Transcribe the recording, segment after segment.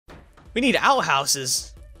We need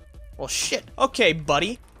outhouses. Well, shit. Okay,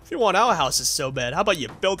 buddy. If you want outhouses so bad, how about you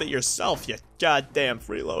build it yourself, you goddamn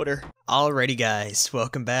freeloader? Alrighty, guys.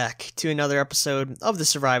 Welcome back to another episode of the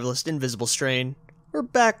Survivalist Invisible Strain. We're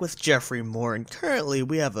back with Jeffrey Moore, and currently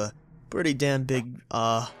we have a pretty damn big,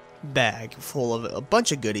 bag full of a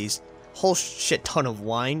bunch of goodies. Whole shit ton of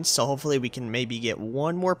wine, so hopefully we can maybe get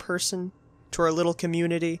one more person to our little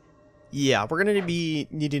community. Yeah, we're gonna be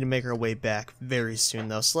needing to make our way back very soon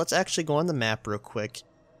though, so let's actually go on the map real quick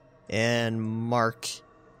and mark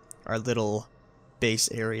our little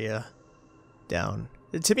base area down.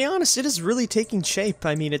 To be honest, it is really taking shape.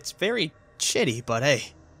 I mean, it's very shitty, but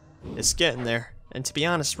hey, it's getting there. And to be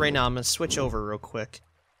honest, right now I'm gonna switch over real quick.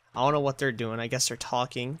 I don't know what they're doing. I guess they're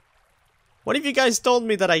talking. One of you guys told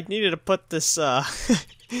me that I needed to put this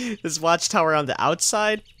this watchtower on the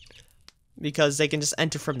outside because they can just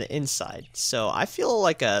enter from the inside. So I feel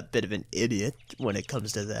like a bit of an idiot when it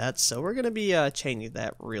comes to that. So we're gonna be changing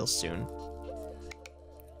that real soon.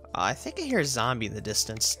 I think I hear a zombie in the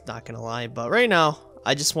distance, not gonna lie, but right now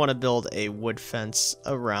I just want to build a wood fence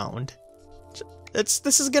around.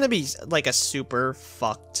 This is gonna be like a super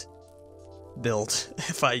fucked build,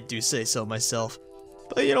 if I do say so myself.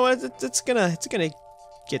 But you know what? It's gonna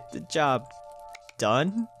get the job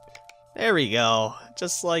done. There we go,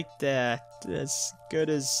 just like that. As good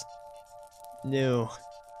as new.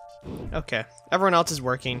 Okay, everyone else is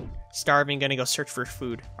working, starving, gonna go search for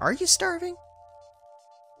food. Are you starving?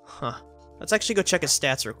 Huh. Let's actually go check his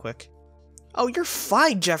stats real quick. Oh, you're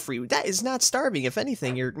fine, Jeffrey. That is not starving. If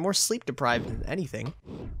anything, you're more sleep deprived than anything.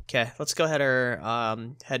 Okay, let's go ahead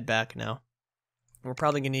head back now. We're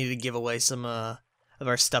probably gonna need to give away some of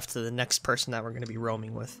our stuff to the next person that we're gonna be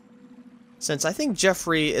roaming with. Since I think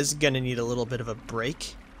Jeffrey is gonna need a little bit of a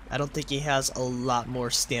break. I don't think he has a lot more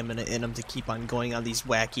stamina in him to keep on going on these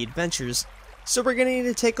wacky adventures. So we're gonna need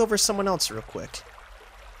to take over someone else real quick.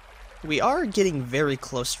 We are getting very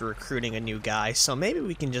close to recruiting a new guy, so maybe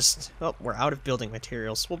we can just... Oh, we're out of building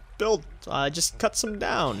materials. We'll build, just cut some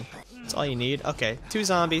down. That's all you need. Okay, 2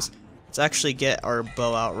 zombies. Let's actually get our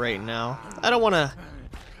bow out right now. I don't know.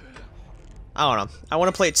 I want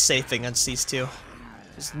to play it safe against these two.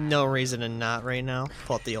 There's no reason to not right now.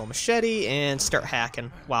 Pull out the old machete and start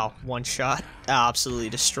hacking. Wow, one shot. Absolutely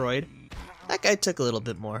destroyed. That guy took a little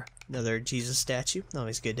bit more. Another Jesus statue.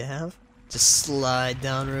 Always good to have. Just slide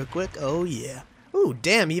down real quick. Oh yeah. Ooh,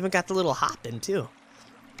 damn, he even got the little hop in too.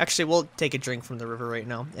 Actually, we'll take a drink from the river right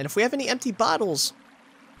now. And if we have any empty bottles,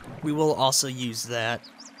 we will also use that.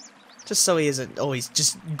 Just so he isn't always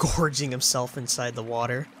just gorging himself inside the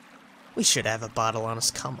water. We should have a bottle on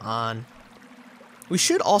us, come on. We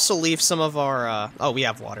should also leave some of our, oh, we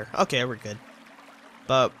have water. Okay, we're good.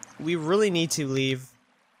 But we really need to leave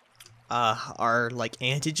our, like,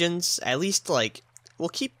 antigens. At least, like, we'll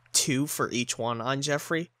keep 2 for each one on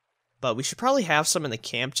Jeffrey, but we should probably have some in the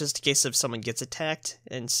camp just in case if someone gets attacked,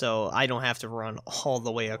 and so I don't have to run all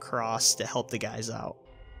the way across to help the guys out.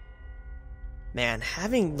 Man,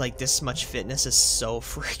 having like this much fitness is so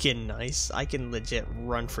freaking nice. I can legit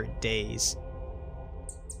run for days.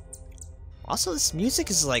 Also, this music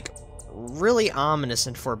is like really ominous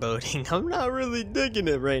and foreboding. I'm not really digging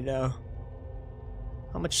it right now.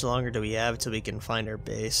 How much longer do we have till we can find our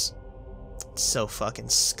base? It's so fucking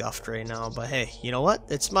scuffed right now, but hey, you know what?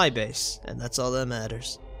 It's my base, and that's all that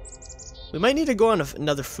matters. We might need to go on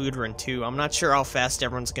another food run too. I'm not sure how fast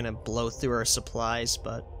everyone's gonna blow through our supplies,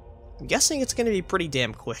 but I'm guessing it's gonna be pretty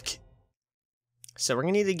damn quick. So we're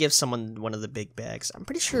gonna need to give someone one of the big bags. I'm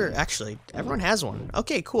pretty sure, actually, everyone has one.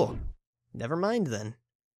 Okay, cool. Never mind then.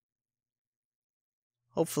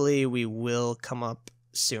 Hopefully we will come up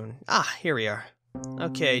soon. Ah, here we are.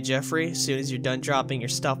 Okay, Jeffrey, as soon as you're done dropping your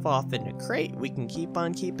stuff off in a crate, we can keep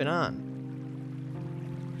on keeping on.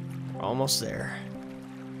 We're almost there.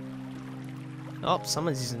 Oh,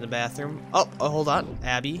 someone's using the bathroom. Oh, hold on.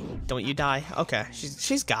 Abby, don't you die. Okay,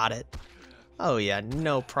 she's got it. Oh yeah,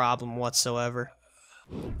 no problem whatsoever.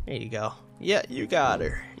 There you go. Yeah, you got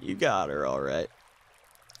her. You got her, alright.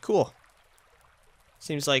 Cool.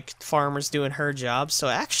 Seems like the farmer's doing her job, so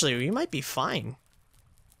actually, we might be fine.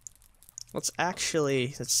 Let's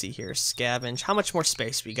see here, scavenge. How much more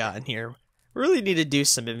space we got in here? We really need to do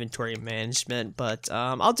some inventory management, but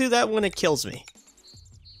I'll do that when it kills me.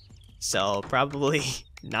 So, probably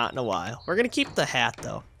not in a while. We're gonna keep the hat,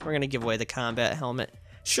 though. We're gonna give away the combat helmet.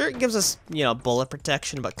 Sure, it gives us, you know, bullet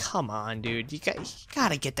protection, but come on, dude. You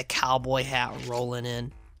gotta get the cowboy hat rolling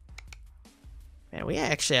in. Man, we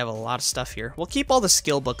actually have a lot of stuff here. We'll keep all the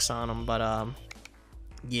skill books on them, but,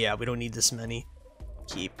 yeah, we don't need this many.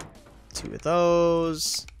 Keep 2 of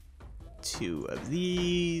those, 2 of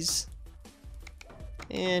these,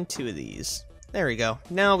 And 2 of these. There we go.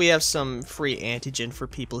 Now we have some free antigen for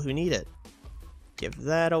people who need it. Give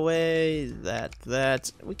that away,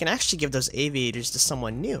 that. We can actually give those aviators to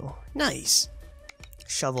someone new. Nice.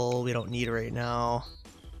 Shovel, we don't need it right now.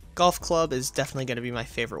 Golf club is definitely going to be my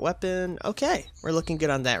favorite weapon. Okay, we're looking good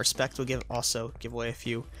on that respect. We'll also give away a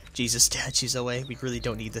few Jesus statues away. We really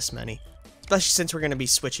don't need this many, especially since we're going to be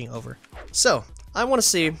switching over. So, I want to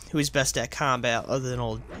see who's best at combat other than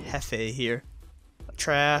old Hefe here.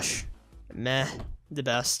 Trash, meh, the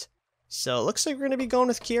best. So it looks like we're going to be going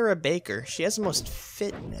with Kira Baker. She has the most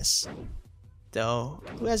fitness. Though,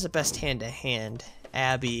 who has the best hand-to-hand?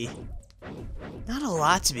 Abby. Not a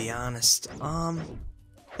lot, to be honest.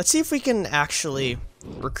 Let's see if we can actually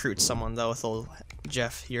recruit someone, though, with old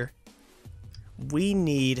Jeff here. We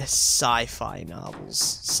need sci-fi novels.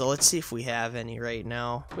 So let's see if we have any right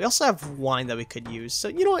now. We also have wine that we could use. So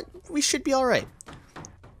you know what? We should be alright.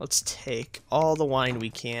 Let's take all the wine we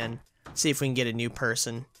can. See if we can get a new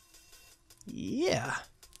person. Yeah.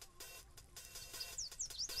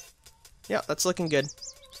 Yeah, that's looking good.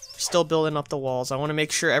 Still building up the walls. I want to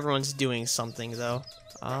make sure everyone's doing something, though.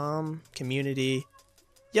 Community.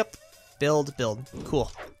 Yep. Build.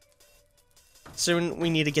 Cool. Soon we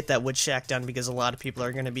need to get that wood shack done because a lot of people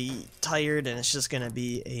are going to be tired and it's just going to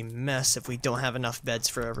be a mess if we don't have enough beds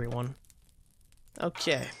for everyone.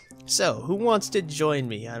 Okay. So, who wants to join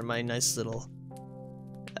me on my nice little...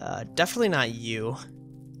 definitely not you.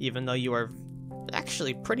 Even though you are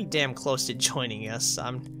actually pretty damn close to joining us.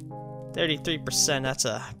 I'm 33%, that's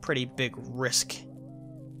a pretty big risk.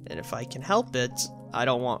 And if I can help it, I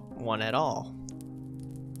don't want one at all.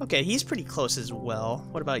 Okay, he's pretty close as well.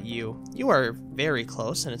 What about you? You are very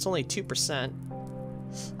close, and it's only 2%.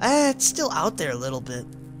 It's still out there a little bit.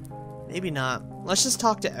 Maybe not. Let's just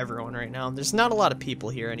talk to everyone right now. There's not a lot of people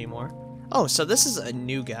here anymore. Oh, so this is a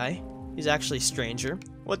new guy. He's actually a stranger.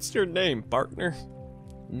 What's your name, partner?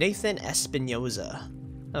 Nathan Espinoza.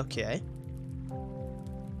 Okay.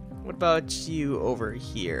 What about you over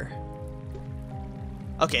here?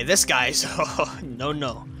 Okay, this guy's... Oh,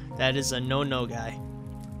 no. That is a no guy.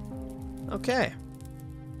 Okay.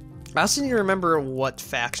 I also need to remember what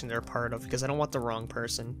faction they're part of, because I don't want the wrong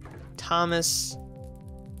person. Thomas...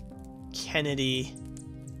 Kennedy...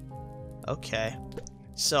 Okay.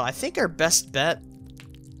 So, I think our best bet...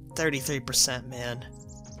 33%, man.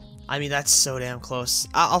 I mean, that's so damn close.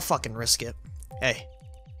 I'll fucking risk it. Hey.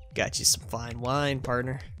 Got you some fine wine,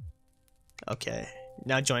 partner. Okay.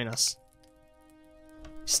 Now join us.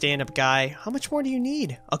 Stand-up guy. How much more do you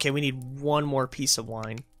need? Okay, we need one more piece of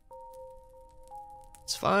wine.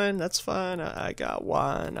 It's fine, that's fine. I got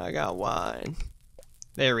wine.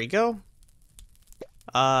 There we go.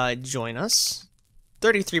 Join us.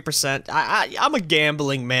 33%. I'm a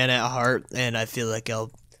gambling man at heart, and I feel like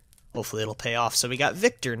hopefully it'll pay off. So we got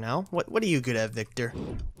Victor now. What are you good at, Victor?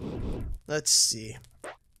 Let's see.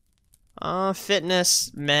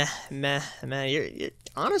 Fitness, meh. You're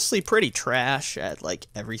honestly pretty trash at, like,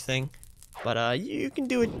 everything. But, you can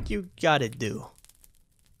do what you gotta do.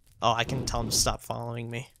 Oh, I can tell him to stop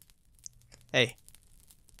following me. Hey.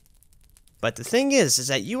 But the thing is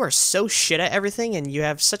that you are so shit at everything, and you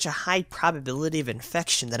have such a high probability of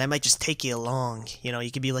infection that I might just take you along. You know,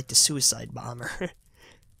 you could be like the suicide bomber.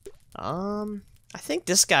 I think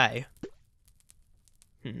this guy...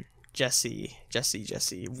 Jesse.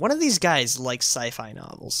 One of these guys likes sci-fi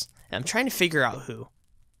novels. And I'm trying to figure out who.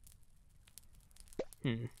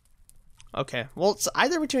 Okay, well, it's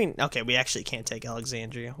either between... Okay, we actually can't take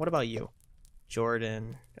Alexandria. What about you?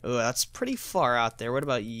 Jordan. Oh, that's pretty far out there. What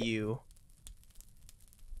about you?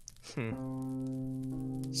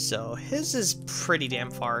 So, his is pretty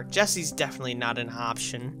damn far. Jesse's definitely not an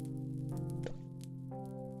option.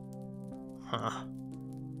 Huh.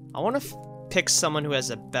 I want to pick someone who has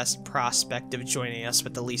the best prospect of joining us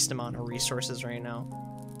with the least amount of resources right now.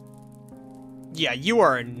 Yeah, you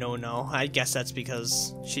are a no-no. I guess that's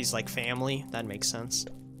because she's like family. That makes sense.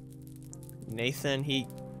 Nathan, he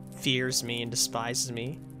fears me and despises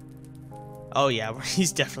me. Oh yeah,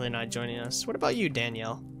 he's definitely not joining us. What about you,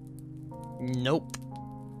 Danielle? Nope.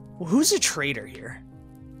 Well, who's a traitor here?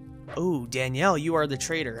 Oh, Danielle, you are the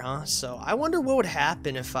traitor, huh? So I wonder what would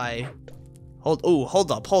happen if I...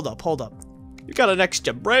 Hold up. You got an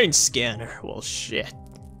extra brain scanner. Well, shit.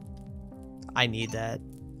 I need that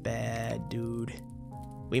bad, dude.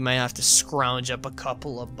 We might have to scrounge up a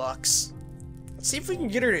couple of bucks. Let's see if we can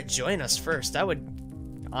get her to join us first. That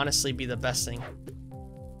would honestly be the best thing.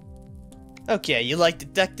 Okay, you like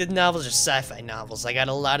detective novels or sci-fi novels? I got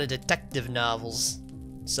a lot of detective novels.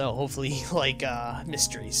 So hopefully you like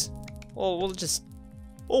mysteries. Well, we'll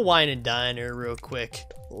We'll wine and dine her real quick.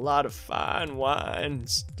 A lot of fine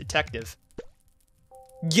wines. Detective.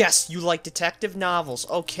 Yes, you like detective novels.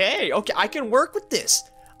 Okay, I can work with this.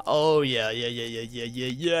 Oh, yeah,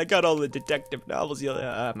 I got all the detective novels.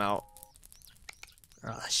 Yeah, I'm out.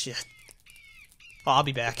 Oh, shit. Oh, I'll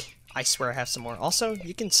be back. I swear I have some more. Also,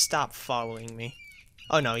 you can stop following me.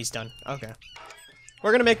 Oh, no, he's done. Okay.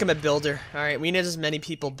 We're gonna make him a builder. Alright, we need as many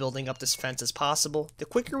people building up this fence as possible. The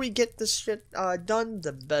quicker we get this shit done,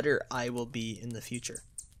 the better I will be in the future.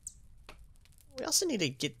 We also need to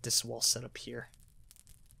get this wall set up here.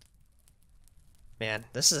 Man,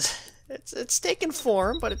 this is... It's taken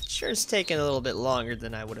form, but it sure is taking a little bit longer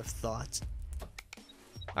than I would have thought.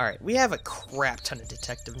 Alright, we have a crap ton of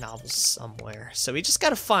detective novels somewhere, so we just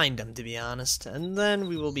gotta find them, to be honest. And then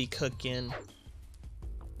we will be cooking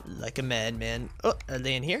like a madman. Oh, are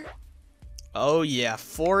they in here? Oh yeah,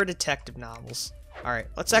 4 detective novels. Alright,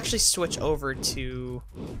 let's actually switch over to...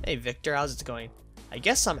 Hey Victor, how's it going? I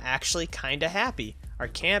guess I'm actually kinda happy. Our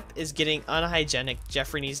camp is getting unhygienic.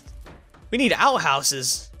 Jeffrey needs... We need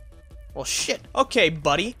outhouses! Well shit. Okay,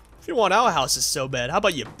 buddy. If you want outhouses so bad, how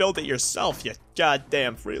about you build it yourself, you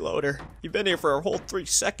goddamn freeloader? You've been here for a whole 3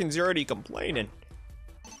 seconds, you're already complaining.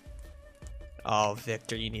 Oh,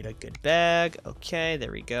 Victor, you need a good bag. Okay,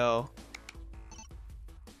 there we go.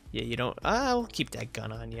 Yeah, you don't... I'll keep that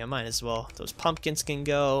gun on you. Might as well. Those pumpkins can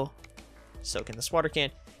go. So can this water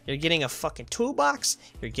can. You're getting a fucking toolbox.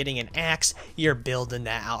 You're getting an axe. You're building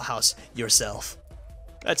that outhouse yourself.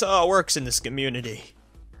 That's how it works in this community.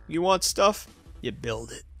 You want stuff? You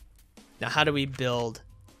build it. Now, how do we build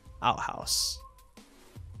outhouse?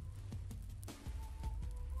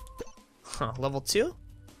 Huh, level 2?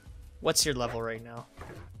 What's your level right now?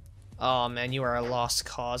 Oh man, you are a lost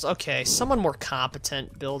cause. Okay, someone more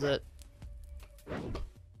competent build it.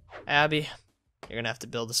 Abby, you're gonna have to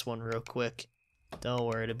build this one real quick. Don't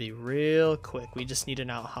worry, it'll be real quick. We just need an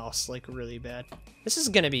outhouse, like, really bad. This is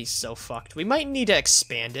gonna be so fucked. We might need to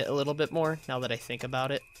expand it a little bit more, now that I think about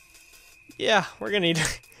it. Yeah, we're gonna need to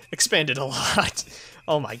expand it a lot.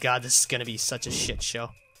 Oh my god, this is gonna be such a shit show.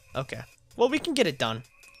 Okay, well, we can get it done.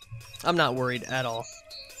 I'm not worried at all.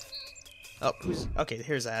 Oh, who's... Okay,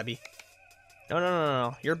 here's Abby.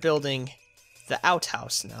 No. You're building the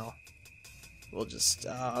outhouse now. We'll just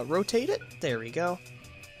rotate it. There we go.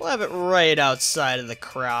 We'll have it right outside of the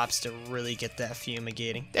crops to really get that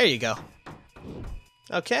fumigating. There you go.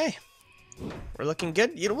 Okay. We're looking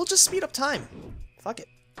good. You know, we'll just speed up time. Fuck it.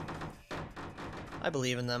 I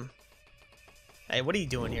believe in them. Hey, what are you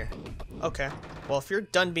doing here? Okay. Well, if you're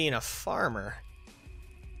done being a farmer...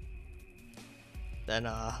 Then,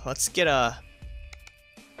 let's get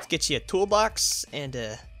you a toolbox, and,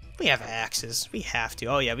 we have axes. We have to.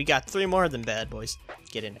 Oh, yeah, we got 3 more of them bad boys.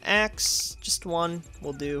 Get an axe. Just 1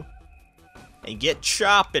 will do. And get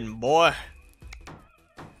chopping, boy.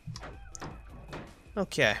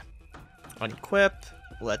 Okay. Unequip.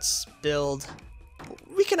 Let's build.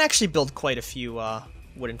 We can actually build quite a few,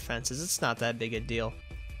 wooden fences. It's not that big a deal.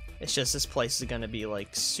 It's just this place is gonna be,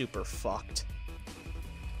 like, super fucked.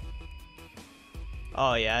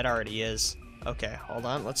 Oh yeah, it already is. Okay, hold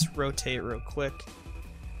on. Let's rotate real quick.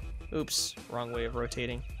 Oops, wrong way of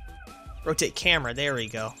rotating. Rotate camera, there we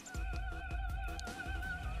go.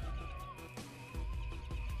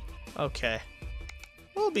 Okay.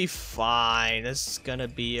 We'll be fine. This is gonna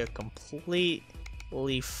be a completely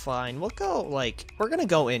fine. We'll go, like, we're gonna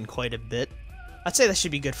go in quite a bit. I'd say that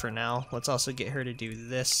should be good for now. Let's also get her to do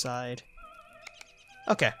this side.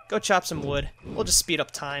 Okay, go chop some wood. We'll just speed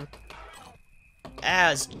up time.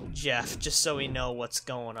 As Jeff, just so we know what's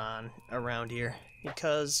going on around here.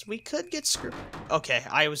 Because we could get screwed. Okay,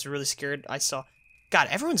 I was really scared. I saw... God,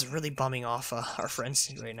 everyone's really bumming off our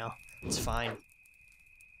friends right now. It's fine.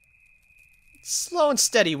 Slow and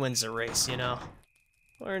steady wins a race, you know.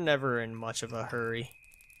 We're never in much of a hurry.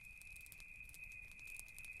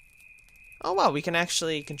 Oh wow, we can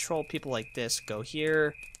actually control people like this. Go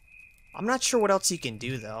here. I'm not sure what else you can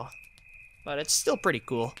do, though. But it's still pretty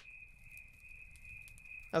cool.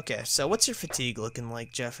 Okay, so what's your fatigue looking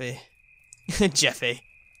like, Jeffy? Jeffy.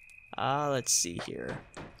 Let's see here.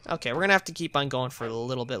 Okay, we're gonna have to keep on going for a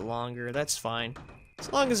little bit longer. That's fine. As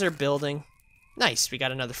long as they're building. Nice, we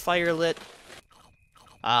got another fire lit.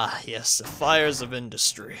 Ah, yes, the fires of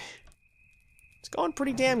industry. It's going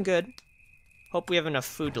pretty damn good. Hope we have enough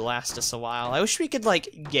food to last us a while. I wish we could,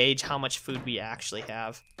 like, gauge how much food we actually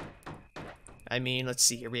have. I mean, let's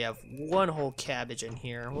see here. We have 1 whole cabbage in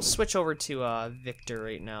here. We'll switch over to Victor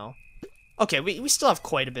right now. Okay, we still have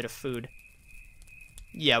quite a bit of food.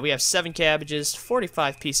 Yeah, we have 7 cabbages,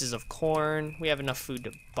 45 pieces of corn. We have enough food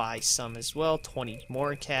to buy some as well. 20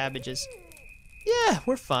 more cabbages. Yeah,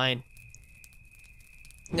 we're fine.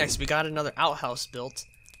 Next, we got another outhouse built.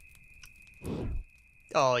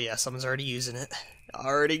 Oh yeah, someone's already using it.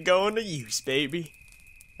 Already going to use, baby.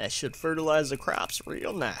 That should fertilize the crops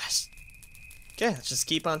real nice. Okay, let's just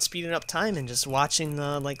keep on speeding up time and just watching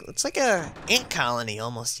the, like, it's like a ant colony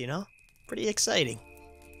almost, you know? Pretty exciting.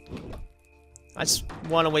 I just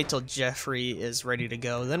want to wait till Jeffrey is ready to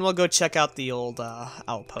go. Then we'll go check out the old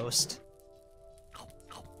outpost.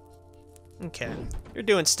 Okay, you're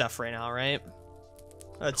doing stuff right now, right?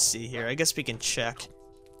 Let's see here. I guess we can check.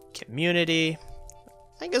 Community.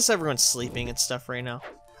 I guess everyone's sleeping and stuff right now.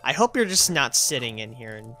 I hope you're just not sitting in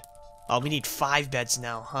here and... Oh, we need 5 beds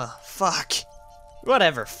now, huh? Fuck.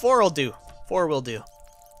 Whatever, 4 will do. 4 will do.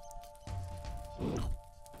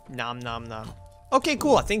 Nom nom nom. Okay,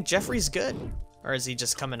 cool. I think Jeffrey's good. Or is he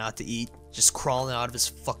just coming out to eat? Just crawling out of his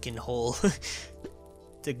fucking hole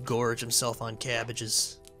to gorge himself on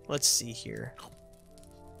cabbages. Let's see here.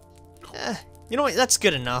 You know what? That's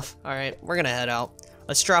good enough. Alright, we're gonna head out.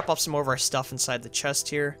 Let's drop off some more of our stuff inside the chest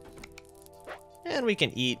here. And we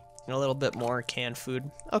can eat a little bit more canned food.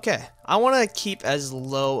 Okay, I want to keep as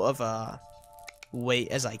low of a weight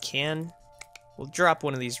as I can. We'll drop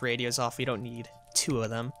one of these radios off. We don't need 2 of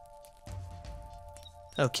them.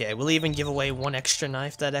 Okay, we'll even give away 1 extra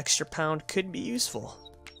knife. That extra pound could be useful.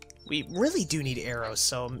 We really do need arrows,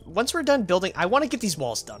 so once we're done building, I want to get these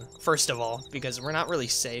walls done, first of all, because we're not really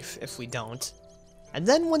safe if we don't. And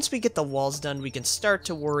then once we get the walls done, we can start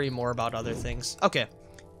to worry more about other things. Okay.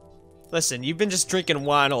 Listen, you've been just drinking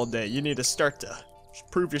wine all day. You need to start to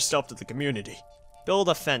prove yourself to the community. Build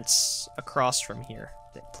a fence across from here,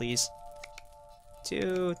 please.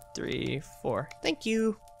 2, 3, 4. Thank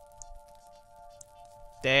you.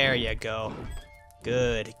 There you go.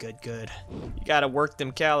 Good, good, good. You gotta work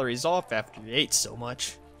them calories off after you ate so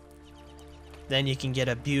much. Then you can get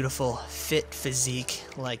a beautiful, fit physique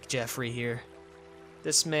like Jeffrey here.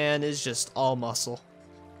 This man is just all muscle.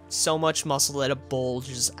 So much muscle that it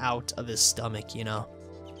bulges out of his stomach, you know.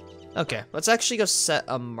 Okay, let's actually go set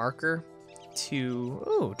a marker to...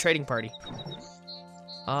 Ooh, trading party.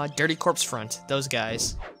 Dirty Corpse Front, those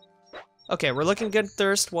guys. Okay, we're looking good.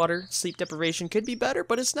 Thirst, water, sleep deprivation could be better,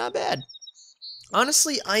 but it's not bad.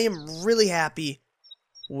 Honestly, I am really happy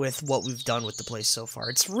with what we've done with the place so far.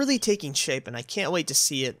 It's really taking shape, and I can't wait to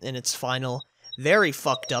see it in its final, very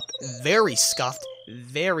fucked up, very scuffed,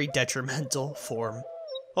 very detrimental form.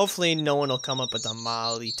 Hopefully no one will come up with a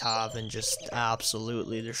Molotov and just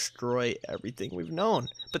absolutely destroy everything we've known.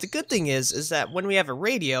 But the good thing is that when we have a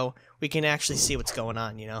radio, we can actually see what's going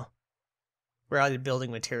on, you know? We're out of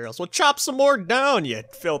building materials. Well, chop some more down, you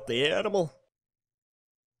filthy animal.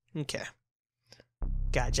 Okay.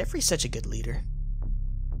 God, Jeffrey's such a good leader.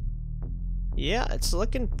 Yeah, it's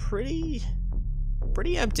looking pretty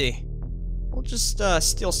empty. We'll just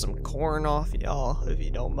steal some corn off y'all, if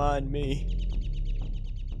you don't mind me.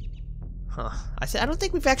 Huh. I don't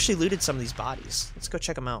think we've actually looted some of these bodies. Let's go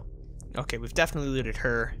check them out. Okay, we've definitely looted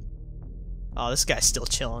her. Oh, this guy's still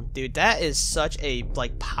chilling. Dude, that is such a,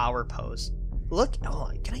 like, power pose. Look,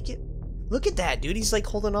 oh, can I get... Look at that, dude. He's, like,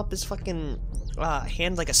 holding up his fucking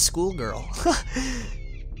hand like a schoolgirl.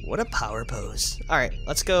 What a power pose. Alright,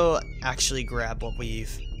 let's go actually grab what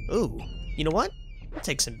we've... Ooh, you know what? We'll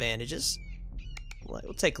take some bandages.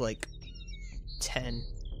 We'll take, like, 10.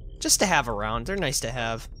 Just to have around. They're nice to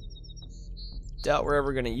have. Doubt we're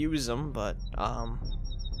ever gonna use them, but,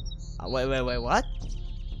 wait, what?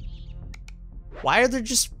 Why are there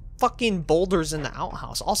just fucking boulders in the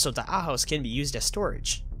outhouse? Also, the outhouse can be used as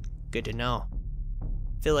storage. Good to know.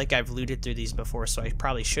 I feel like I've looted through these before, so I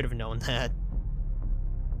probably should have known that.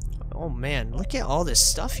 Oh man, look at all this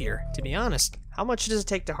stuff here, to be honest. How much does it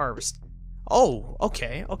take to harvest? Oh,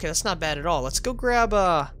 okay, that's not bad at all. Let's go grab,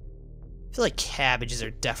 I feel like cabbages are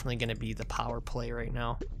definitely gonna be the power play right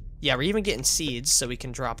now. Yeah, we're even getting seeds, so we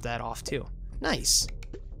can drop that off too. Nice.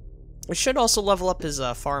 We should also level up his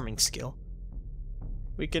farming skill.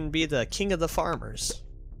 We can be the king of the farmers.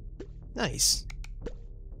 Nice.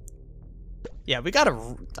 Yeah, we got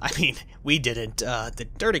a... I mean, we didn't. The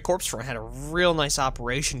Dirty Corpse Front had a real nice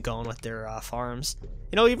operation going with their farms.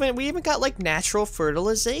 You know, we even got, like, natural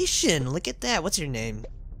fertilization. Look at that. What's your name?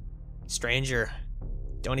 Stranger.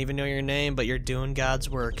 Don't even know your name, but you're doing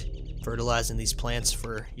God's work. Fertilizing these plants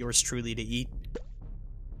for yours truly to eat.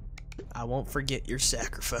 I won't forget your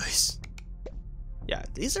sacrifice. Yeah,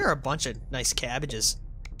 these are a bunch of nice cabbages.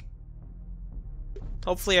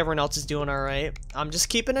 Hopefully everyone else is doing alright. I'm just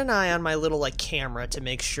keeping an eye on my little, like, camera to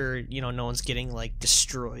make sure, you know, no one's getting, like,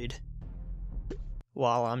 destroyed.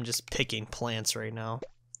 While I'm just picking plants right now.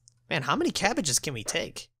 Man, how many cabbages can we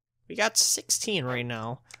take? We got 16 right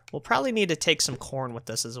now. We'll probably need to take some corn with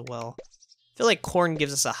us as well. I feel like corn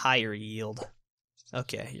gives us a higher yield.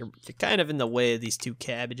 Okay, you're kind of in the way of these 2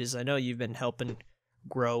 cabbages. I know you've been helping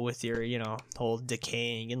grow with your, you know, whole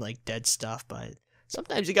decaying and like dead stuff, but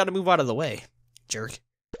sometimes you gotta move out of the way, jerk.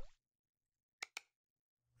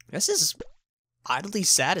 This is oddly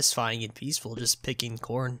satisfying and peaceful, just picking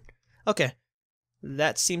corn. Okay,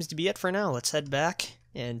 that seems to be it for now. Let's head back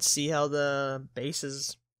and see how the base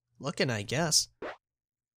is looking, I guess.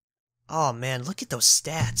 Oh man, look at those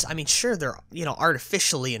stats. I mean, sure, they're, you know,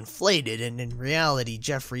 artificially inflated, and in reality,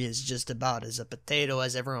 Jeffrey is just about as a potato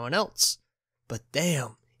as everyone else. But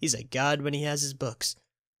damn, he's a god when he has his books.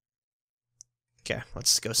 Okay,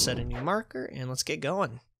 let's go set a new marker, and let's get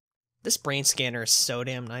going. This brain scanner is so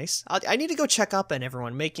damn nice. I need to go check up on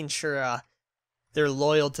everyone, making sure they're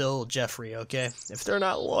loyal to old Jeffrey, okay? If they're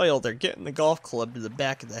not loyal, they're getting the golf club to the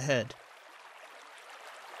back of the head.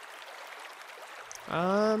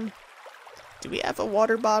 Do we have a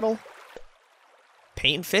water bottle?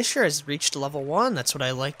 Peyton Fisher has reached level 1. That's what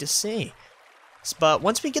I like to see. But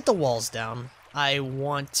once we get the walls down, I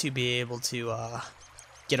want to be able to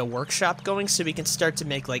get a workshop going so we can start to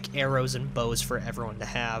make like arrows and bows for everyone to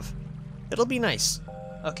have. It'll be nice.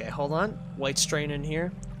 Okay, hold on. White strain in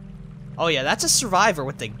here. Oh yeah, that's a survivor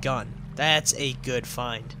with a gun. That's a good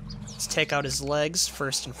find. Let's take out his legs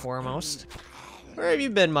first and foremost. Where have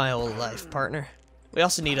you been my whole life, partner? We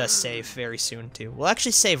also need a save very soon, too. We'll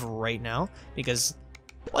actually save right now, because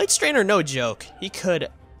White Strainer, no joke. He could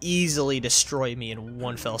easily destroy me in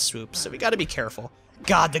one fell swoop, so we gotta be careful.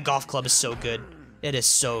 God, the golf club is so good. It is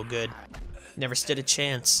so good. Never stood a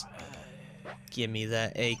chance. Give me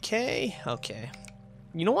that AK. Okay.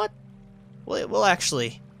 You know what? We'll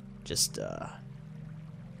actually just,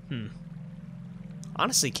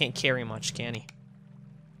 honestly, can't carry much, can he?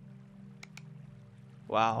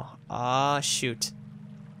 Wow. Ah, shoot.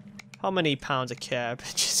 How many pounds of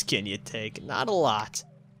cabbages can you take? Not a lot.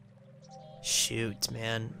 Shoot,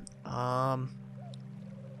 man. I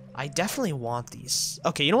definitely want these.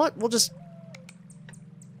 Okay, you know what? We'll just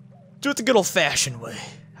do it the good old-fashioned way.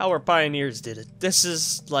 How our pioneers did it. This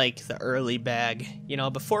is like the early bag. You know,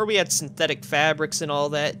 before we had synthetic fabrics and all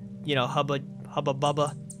that, you know, hubba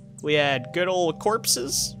bubba, we had good old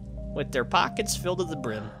corpses with their pockets filled to the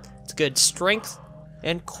brim. It's good strength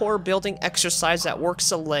and core building exercise that works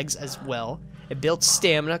the legs as well. It builds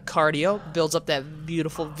stamina, cardio, builds up that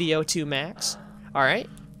beautiful VO2 max. Alright,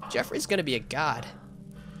 Jeffrey's gonna be a god.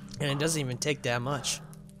 And it doesn't even take that much.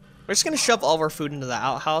 We're just gonna shove all of our food into the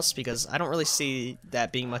outhouse because I don't really see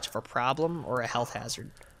that being much of a problem or a health hazard.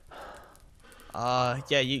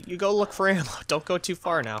 Yeah, you go look for ammo. Don't go too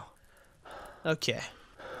far now. Okay.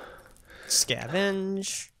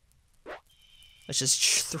 Scavenge. Let's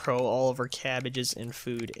just throw all of our cabbages and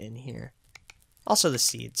food in here. Also the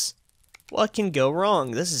seeds. What can go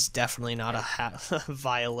wrong? This is definitely not a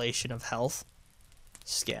violation of health.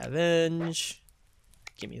 Scavenge.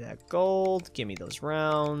 Give me that gold. Give me those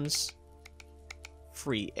rounds.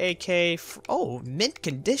 Free AK. Oh, mint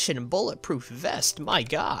condition bulletproof vest. My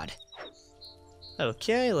god.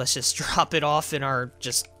 Okay, let's just drop it off in our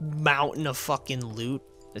just mountain of fucking loot.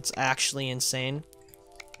 It's actually insane.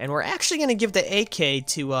 And we're actually gonna give the AK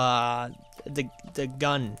to the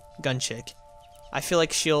gun chick. I feel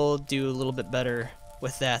like she'll do a little bit better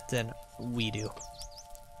with that than we do.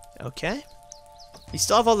 Okay. We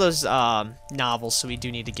still have all those novels, so we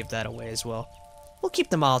do need to give that away as well. We'll keep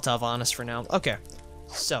the Molotov on us for now. Okay.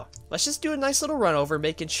 So let's just do a nice little run over,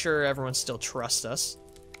 making sure everyone still trusts us.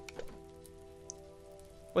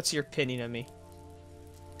 What's your opinion of me?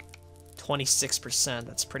 26%.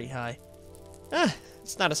 That's pretty high.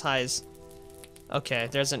 It's not as high as... Okay,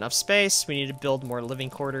 there's enough space. We need to build more living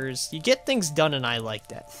quarters. You get things done, and I like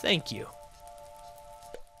that. Thank you.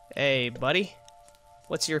 Hey, buddy.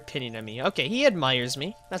 What's your opinion of me? Okay, he admires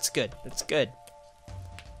me. That's good. That's good.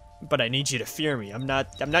 But I need you to fear me. I'm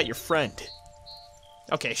not your friend.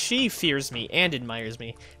 Okay, she fears me and admires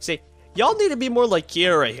me. See, y'all need to be more like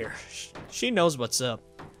Kiara here. She knows what's up.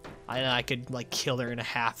 I could, like, kill her in a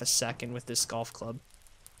half a second with this golf club.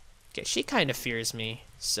 Okay, she kind of fears me,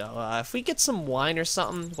 so if we get some wine or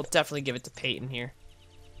something, we'll definitely give it to Peyton here.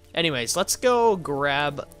 Anyways, let's go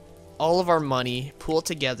grab all of our money, pool it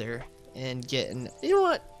together, and get an... You know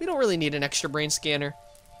what? We don't really need an extra brain scanner,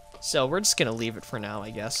 so we're just gonna leave it for now, I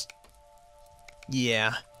guess.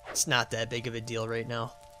 Yeah, it's not that big of a deal right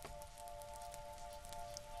now.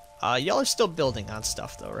 Y'all are still building on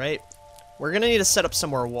stuff, though, right? We're gonna need to set up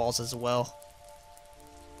some more walls as well.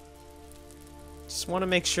 Just want to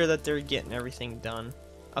make sure that they're getting everything done.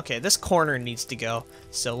 Okay, this corner needs to go.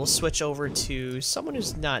 So we'll switch over to someone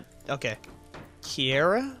who's not... Okay.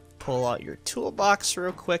 Kiera, pull out your toolbox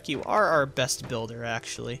real quick. You are our best builder,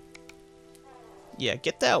 actually. Yeah,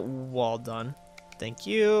 get that wall done. Thank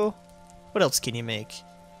you. What else can you make?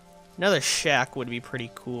 Another shack would be pretty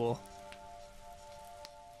cool.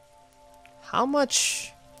 How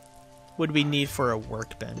much would we need for a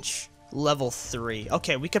workbench? Level 3.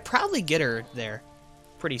 Okay, we could probably get her there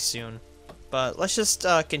pretty soon. But let's just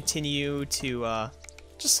continue to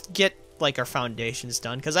just get like our foundations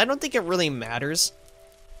done, because I don't think it really matters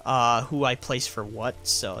who I place for what.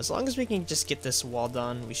 So as long as we can just get this wall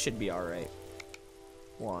done, we should be all right.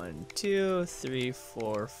 1, 2, 3,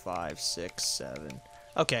 4, 5, 6, 7.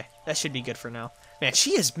 Okay, that should be good for now. Man,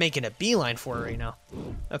 she is making a beeline for it right now.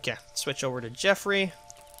 Okay, switch over to Jeffrey.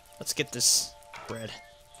 Let's get this bread.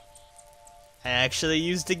 I actually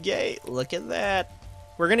used a gate. Look at that.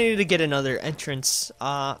 We're gonna need to get another entrance.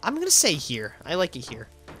 I'm gonna say here. I like it here.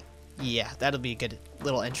 Yeah, that'll be a good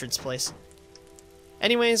little entrance place.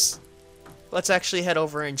 Anyways, let's actually head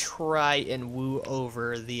over and try and woo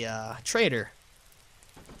over the trader.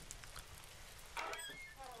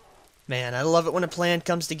 Man, I love it when a plan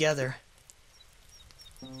comes together.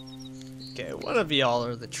 Okay, one of y'all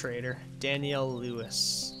are the trader. Danielle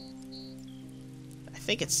Lewis. I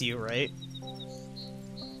think it's you, right?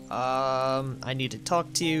 I need to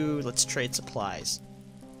talk to you. Let's trade supplies.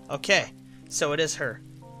 Okay, so it is her.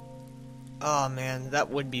 Oh man, that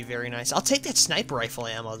would be very nice. I'll take that sniper rifle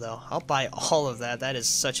ammo though. I'll buy all of that. That is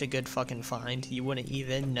such a good fucking find. You wouldn't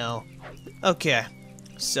even know. Okay,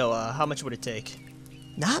 so how much would it take?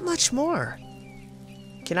 Not much more.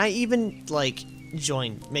 Can I even like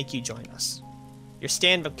make you join us? You're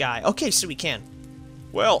stand-up guy. Okay, so we can.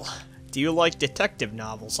 Well, do you like detective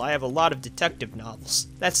novels? I have a lot of detective novels.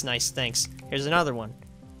 That's nice, thanks. Here's another one.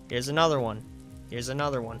 Here's another one. Here's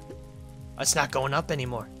another one. It's not going up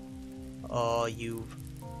anymore. Oh, you...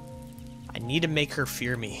 I need to make her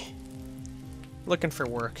fear me. Looking for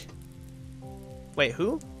work. Wait,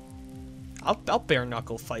 who? I'll bare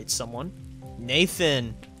knuckle fight someone.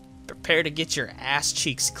 Nathan, prepare to get your ass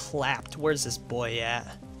cheeks clapped. Where's this boy at?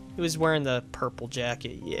 He was wearing the purple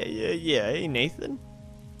jacket. Yeah. Hey, Nathan.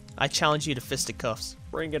 I challenge you to fisticuffs.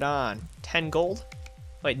 Bring it on. 10 gold?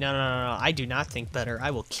 Wait, no. I do not think better.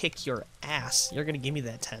 I will kick your ass. You're gonna give me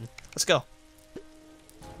that 10. Let's go.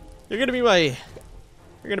 You're gonna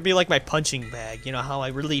be like my punching bag. You know how I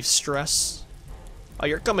relieve stress? Oh,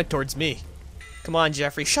 you're coming towards me. Come on,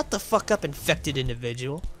 Jeffrey. Shut the fuck up, infected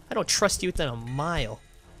individual. I don't trust you within a mile.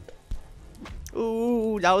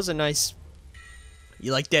 Ooh, that was a nice...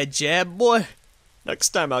 You like that jab, boy? Next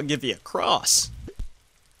time I'll give you a cross.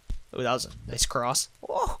 Ooh, that was a nice cross.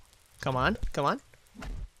 Oh, come on.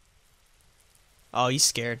 Oh, he's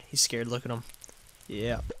scared. Look at him.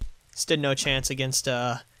 Yeah. Stood no chance against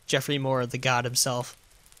Jeffrey Moore, the god himself.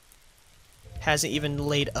 Hasn't even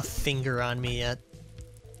laid a finger on me yet.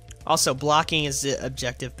 Also, blocking is the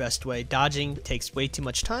objective best way. Dodging takes way too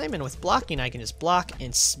much time, and with blocking, I can just block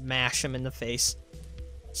and smash him in the face.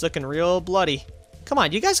 It's looking real bloody. Come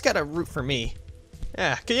on, you guys gotta root for me.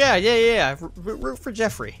 Yeah. Root for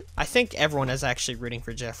Jeffrey. I think everyone is actually rooting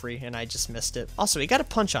for Jeffrey, and I just missed it. Also, he got a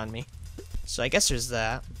punch on me. So I guess there's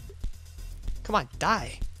that. Come on,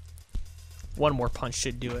 die. One more punch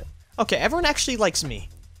should do it. Okay, everyone actually likes me.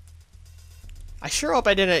 I sure hope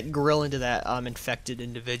I didn't grill into that infected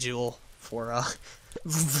individual for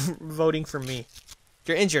voting for me. If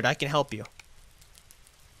you're injured, I can help you.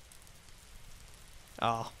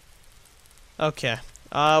 Oh. Okay.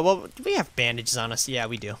 Well, do we have bandages on us? Yeah,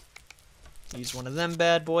 we do. Use one of them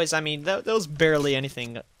bad boys. I mean, that was barely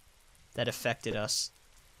anything that affected us.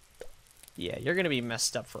 Yeah, you're gonna be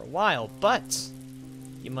messed up for a while, but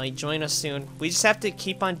you might join us soon. We just have to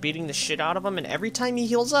keep on beating the shit out of him, and every time he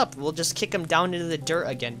heals up, we'll just kick him down into the dirt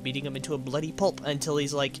again, beating him into a bloody pulp until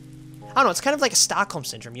he's like... I don't know, it's kind of like a Stockholm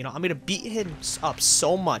Syndrome, you know? I'm gonna beat him up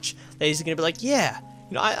so much that he's gonna be like, yeah,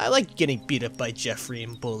 you know, I like getting beat up by Jeffrey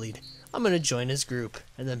and bullied. I'm gonna join his group.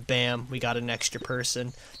 And then bam, we got an extra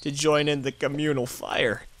person to join in the communal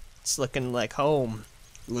fire. It's looking like home.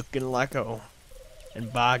 Looking like home.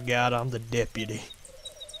 And by God, I'm the deputy.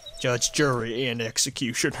 Judge, jury, and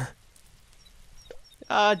executioner.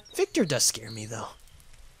 Victor does scare me, though.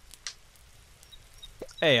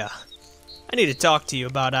 Hey, I need to talk to you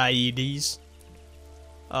about IEDs.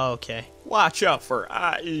 Okay. Watch out for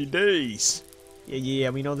IEDs.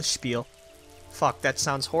 Yeah, we know the spiel. Fuck, that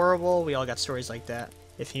sounds horrible. We all got stories like that.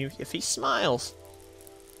 If he smiles.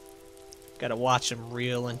 Gotta watch him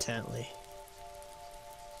real intently.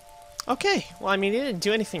 Okay, well, I mean, he didn't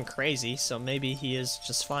do anything crazy, so maybe he is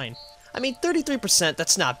just fine. I mean, 33%,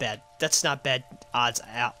 that's not bad. That's not bad odds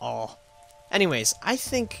at all. Anyways, I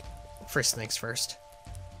think first things first.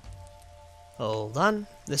 Hold on.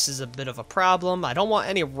 This is a bit of a problem. I don't want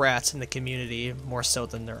any rats in the community, more so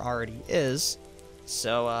than there already is.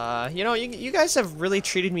 So, you know, you guys have really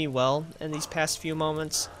treated me well in these past few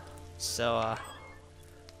moments. So,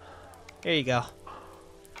 here you go.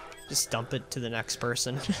 Just dump it to the next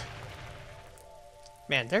person.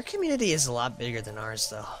 Man, their community is a lot bigger than ours,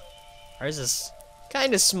 though. Ours is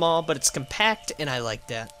kind of small, but it's compact, and I like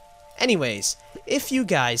that. Anyways, if you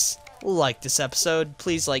guys like this episode,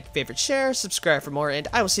 please like, favorite, share, subscribe for more, and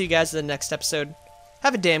I will see you guys in the next episode.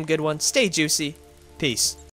 Have a damn good one. Stay juicy. Peace.